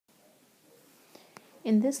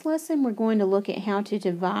In this lesson, we're going to look at how to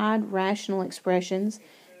divide rational expressions.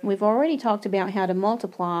 We've already talked about how to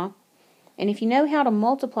multiply, and if you know how to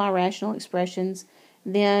multiply rational expressions,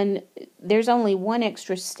 then there's only one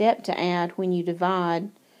extra step to add when you divide,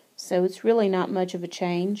 so it's really not much of a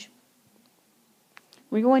change.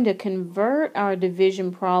 We're going to convert our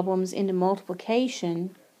division problems into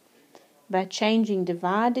multiplication by changing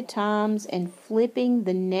divide to times and flipping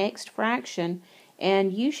the next fraction.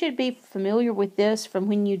 And you should be familiar with this from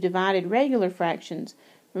when you divided regular fractions.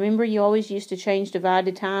 Remember, you always used to change divide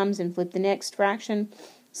to times and flip the next fraction?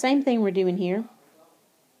 Same thing we're doing here.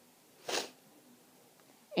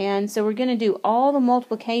 And so we're going to do all the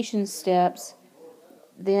multiplication steps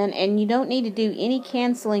then, and you don't need to do any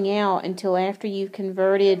canceling out until after you've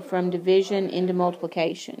converted from division into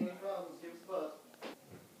multiplication.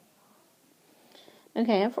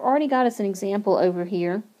 Okay, I've already got us an example over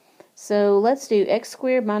here. So let's do x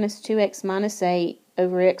squared minus 2x minus 8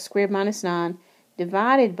 over x squared minus 9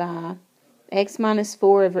 divided by x minus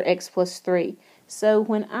 4 over x plus 3. So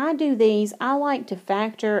when I do these, I like to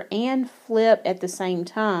factor and flip at the same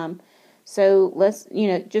time. So let's,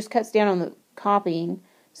 just cuts down on the copying.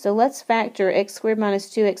 So let's factor x squared minus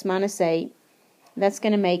 2x minus 8. That's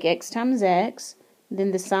going to make x times x.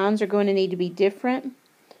 Then the signs are going to need to be different.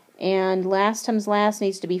 And last times last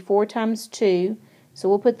needs to be 4 times 2. So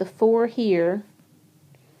we'll put the 4 here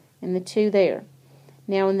and the 2 there.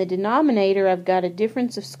 Now in the denominator, I've got a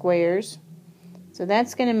difference of squares. So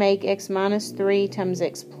that's going to make x minus 3 times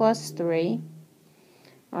x plus 3.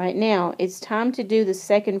 Alright, now it's time to do the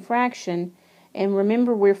second fraction. And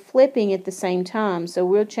remember, we're flipping at the same time. So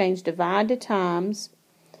we'll change divide to times.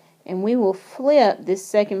 And we will flip this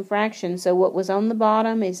second fraction. So what was on the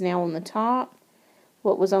bottom is now on the top.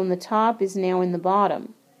 What was on the top is now in the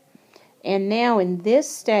bottom. And now in this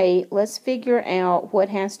state, let's figure out what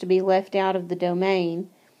has to be left out of the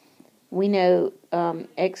domain. We know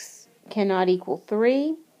x cannot equal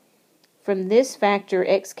 3. From this factor,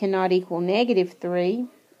 x cannot equal negative 3.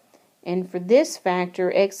 And for this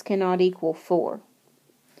factor, x cannot equal 4.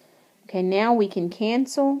 Okay, now we can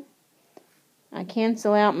cancel. I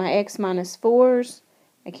cancel out my x minus 4s.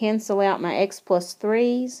 I cancel out my x plus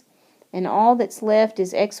 3s. And all that's left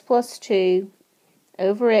is x plus 2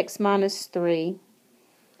 over x minus 3.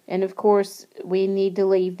 And of course, we need to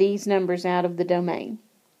leave these numbers out of the domain.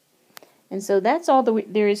 And so that's all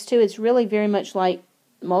there is to it. It's really very much like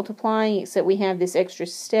multiplying, except we have this extra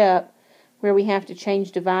step where we have to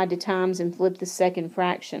change divide to times and flip the second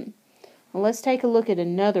fraction. Well, let's take a look at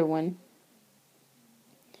another one.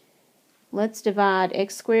 Let's divide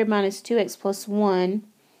x squared minus 2x plus 1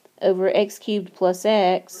 over x cubed plus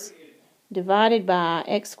x divided by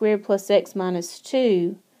x squared plus x minus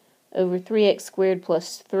 2 over 3x squared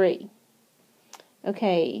plus 3.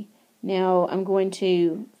 Okay, now I'm going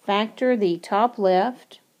to factor the top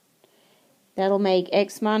left. That'll make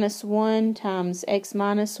x minus 1 times x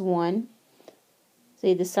minus 1.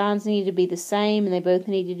 See, the signs need to be the same, and they both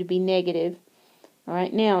needed to be negative.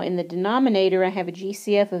 Alright, now in the denominator I have a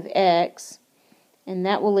GCF of x, and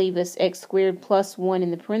that will leave us x squared plus 1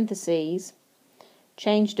 in the parentheses.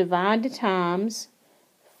 Change divide to times,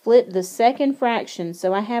 flip the second fraction,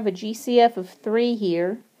 so I have a GCF of 3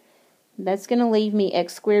 here. That's going to leave me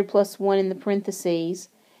x squared plus 1 in the parentheses,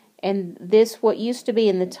 and this, what used to be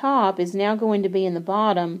in the top, is now going to be in the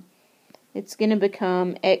bottom. It's going to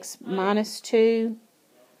become x minus 2,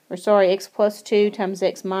 x plus 2 times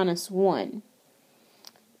x minus 1.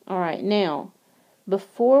 Alright, now,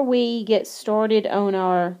 before we get started on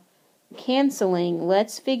our canceling,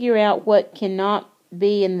 let's figure out what cannot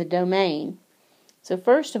be in the domain. So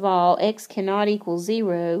first of all, x cannot equal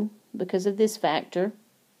 0 because of this factor.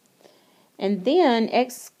 And then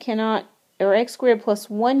x squared plus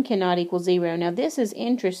 1 cannot equal 0. Now this is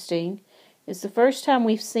interesting. It's the first time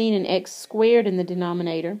we've seen an x squared in the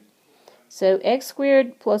denominator. So x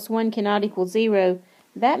squared plus 1 cannot equal 0.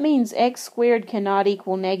 That means x squared cannot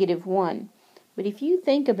equal negative 1. But if you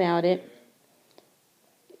think about it,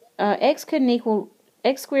 x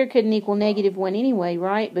squared couldn't equal negative 1 anyway,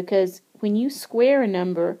 right? Because when you square a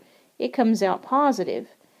number, it comes out positive.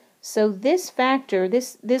 So this factor,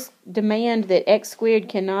 this demand that x squared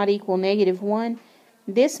cannot equal negative 1,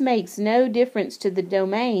 this makes no difference to the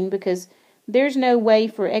domain because there's no way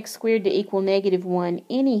for x squared to equal negative 1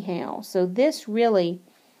 anyhow. So this really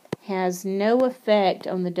has no effect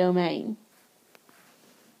on the domain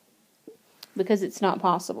because it's not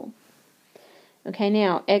possible. Okay,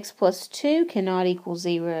 now x plus 2 cannot equal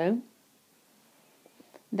 0.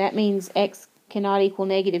 That means x cannot equal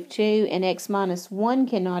negative 2, and x minus 1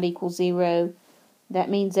 cannot equal 0. That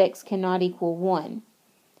means x cannot equal 1.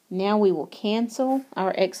 Now we will cancel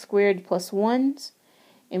our x squared plus 1's,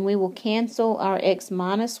 and we will cancel our x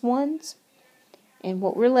minus 1's. And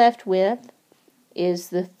what we're left with is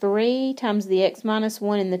the 3 times the x minus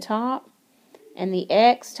 1 in the top, and the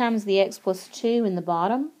x times the x plus 2 in the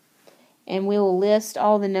bottom. And we will list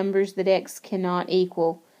all the numbers that x cannot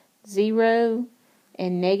equal: 0,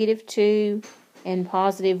 and -2, and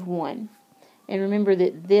 +1. And remember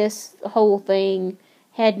that this whole thing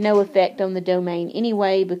had no effect on the domain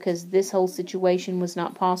anyway, because this whole situation was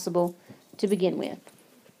not possible to begin with.